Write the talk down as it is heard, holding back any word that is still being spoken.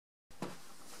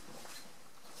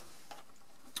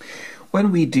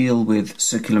When we deal with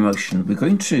circular motion, we're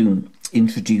going to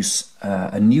introduce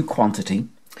a new quantity,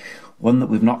 one that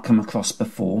we've not come across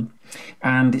before,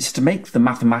 and it's to make the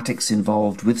mathematics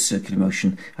involved with circular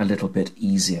motion a little bit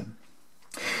easier.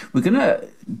 We're going to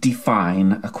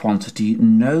define a quantity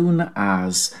known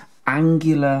as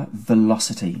angular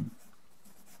velocity.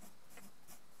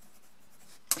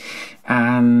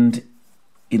 And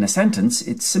in a sentence,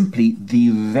 it's simply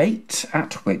the rate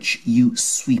at which you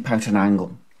sweep out an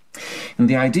angle. And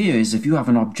the idea is if you have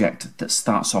an object that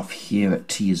starts off here at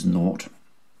t is 0,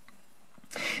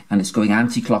 and it's going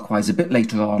anti-clockwise a bit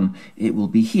later on, it will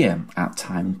be here at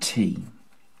time t.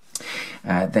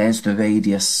 There's the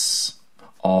radius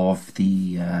of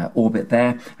the orbit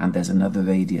there, and there's another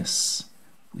radius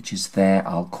which is there.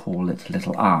 I'll call it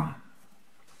little r.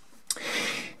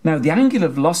 Now the angular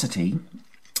velocity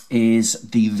is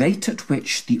the rate at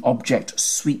which the object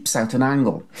sweeps out an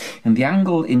angle, and the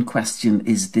angle in question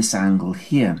is this angle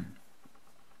here.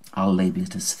 I'll label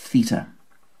it as theta.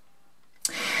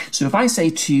 So if I say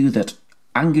to you that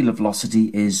angular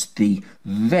velocity is the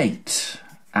rate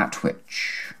at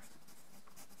which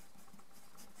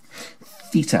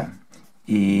theta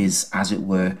is, as it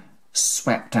were,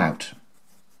 swept out,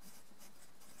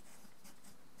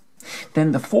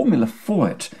 then the formula for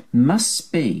it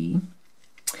must be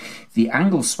the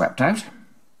angle swept out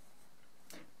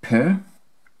per,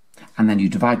 and then you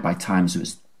divide by time, so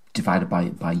it's divided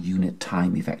by unit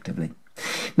time effectively.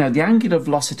 Now the angular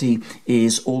velocity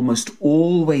is almost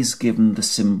always given the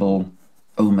symbol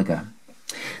omega.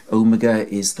 Omega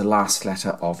is the last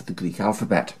letter of the Greek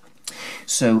alphabet.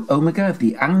 So omega,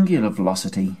 the angular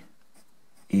velocity,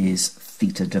 is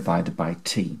theta divided by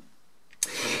t.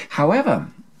 However,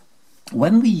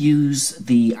 when we use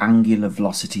the angular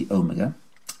velocity omega,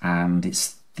 and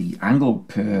it's the angle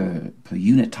per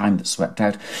unit time that's swept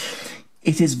out,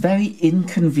 it is very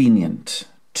inconvenient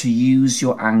to use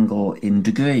your angle in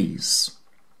degrees.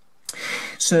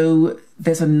 So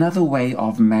there's another way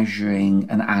of measuring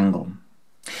an angle.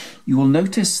 You will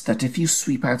notice that if you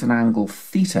sweep out an angle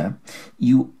theta,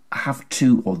 you have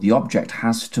to, or the object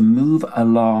has to move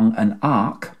along an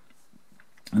arc,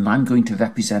 and I'm going to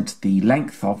represent the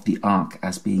length of the arc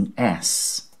as being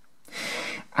s.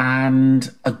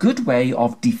 And a good way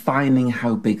of defining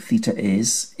how big theta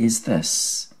is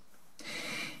this.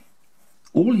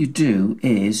 All you do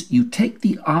is you take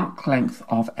the arc length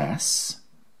of s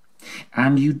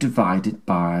and you divide it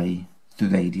by the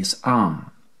radius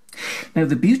r. Now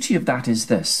the beauty of that is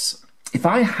this. If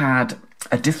I had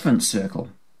a different circle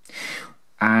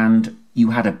and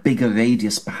you had a bigger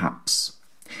radius perhaps,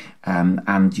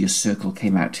 and your circle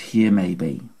came out here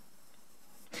maybe,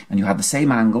 and you had the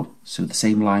same angle, so the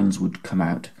same lines would come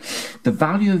out, the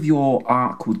value of your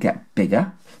arc would get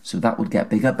bigger, so that would get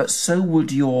bigger, but so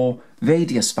would your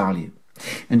radius value.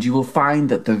 And you will find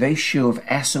that the ratio of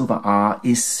s over r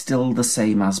is still the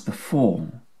same as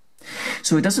before.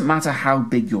 So it doesn't matter how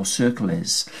big your circle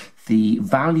is, the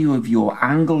value of your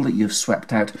angle that you've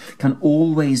swept out can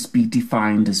always be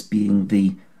defined as being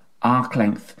the arc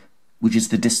length, which is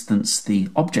the distance the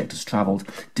object has travelled,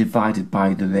 divided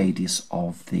by the radius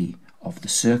of the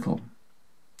circle.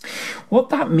 What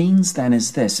that means then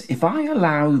is this: if I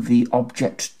allow the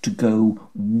object to go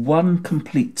one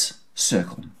complete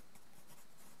circle,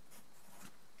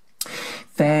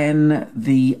 then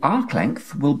the arc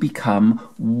length will become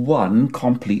one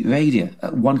complete radius,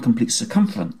 one complete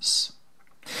circumference.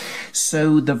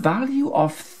 So the value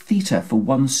of theta for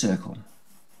one circle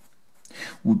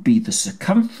would be the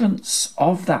circumference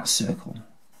of that circle,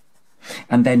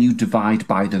 and then you divide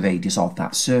by the radius of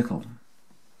that circle.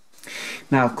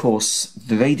 Now, of course,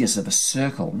 the radius of a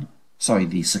circle,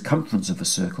 the circumference of a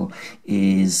circle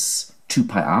is 2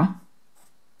 pi r,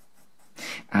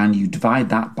 and you divide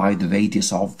that by the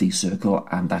radius of the circle,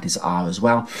 and that is r as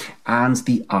well, and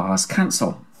the r's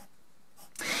cancel.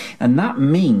 And that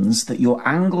means that your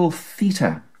angle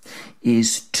theta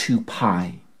is 2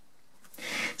 pi.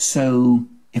 So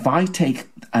if I take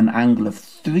an angle of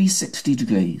 360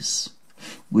 degrees,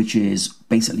 which is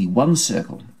basically one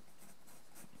circle,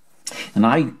 and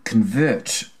I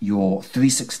convert your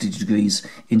 360 degrees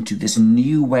into this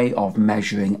new way of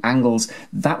measuring angles,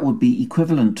 that would be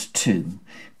equivalent to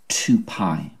 2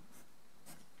 pi.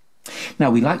 Now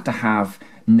we like to have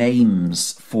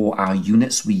names for our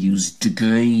units. We use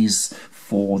degrees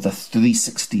for the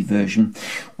 360 version.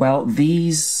 Well,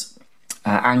 these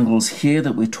angles here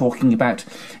that we're talking about,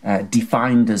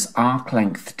 defined as arc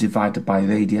length divided by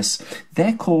radius,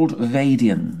 they're called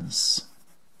radians.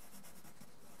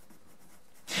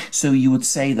 So you would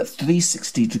say that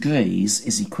 360 degrees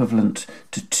is equivalent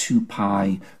to 2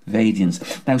 pi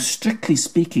radians. Now, strictly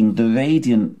speaking, the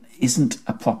radian isn't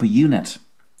a proper unit.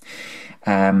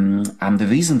 And the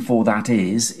reason for that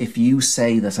is, if you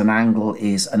say that an angle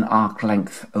is an arc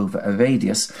length over a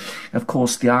radius, of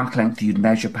course the arc length you'd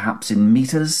measure perhaps in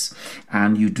meters,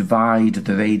 and you divide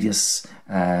the radius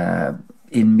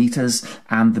in meters,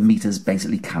 and the meters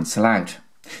basically cancel out.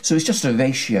 So it's just a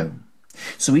ratio.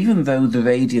 So even though the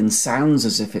radian sounds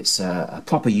as if it's a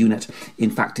proper unit, in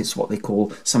fact it's what they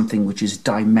call something which is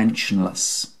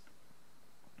dimensionless.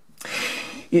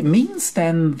 It means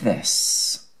then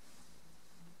this: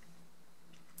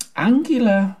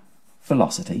 angular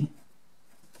velocity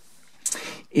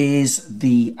is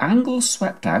the angle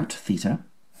swept out, theta,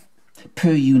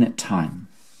 per unit time.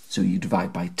 So you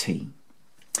divide by t.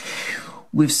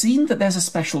 We've seen that there's a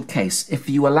special case. If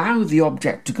you allow the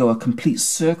object to go a complete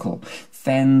circle,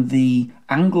 then the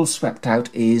angle swept out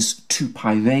is 2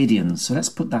 pi radians. So let's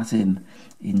put that in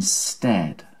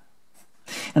instead.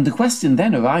 And the question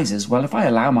then arises, well, if I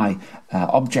allow my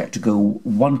object to go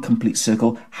one complete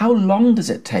circle, how long does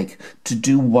it take to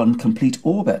do one complete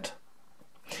orbit?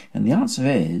 And the answer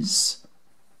is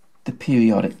the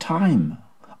periodic time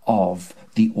of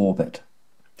the orbit.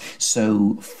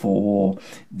 So for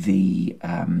the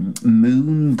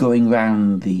moon going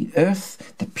round the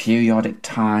Earth, the periodic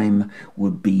time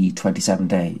would be 27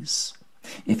 days.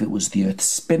 If it was the Earth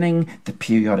spinning, the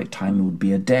periodic time would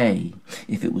be a day.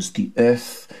 If it was the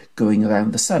Earth going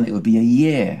around the Sun, it would be a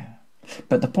year.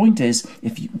 But the point is,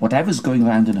 whatever's going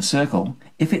around in a circle,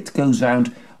 if it goes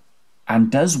round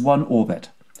and does one orbit,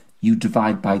 you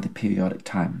divide by the periodic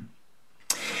time.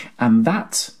 And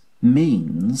that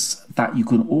means that you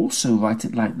can also write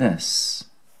it like this: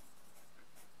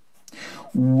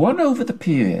 1 over the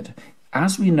period,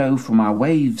 as we know from our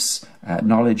waves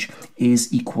knowledge,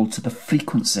 is equal to the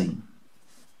frequency.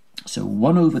 So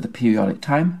 1 over the periodic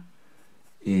time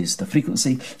is the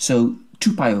frequency. So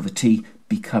 2 pi over t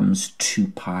becomes 2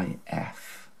 pi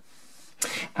f.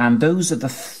 And those are the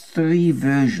 3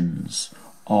 versions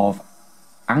of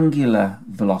angular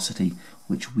velocity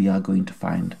which we are going to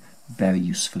find very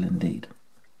useful indeed.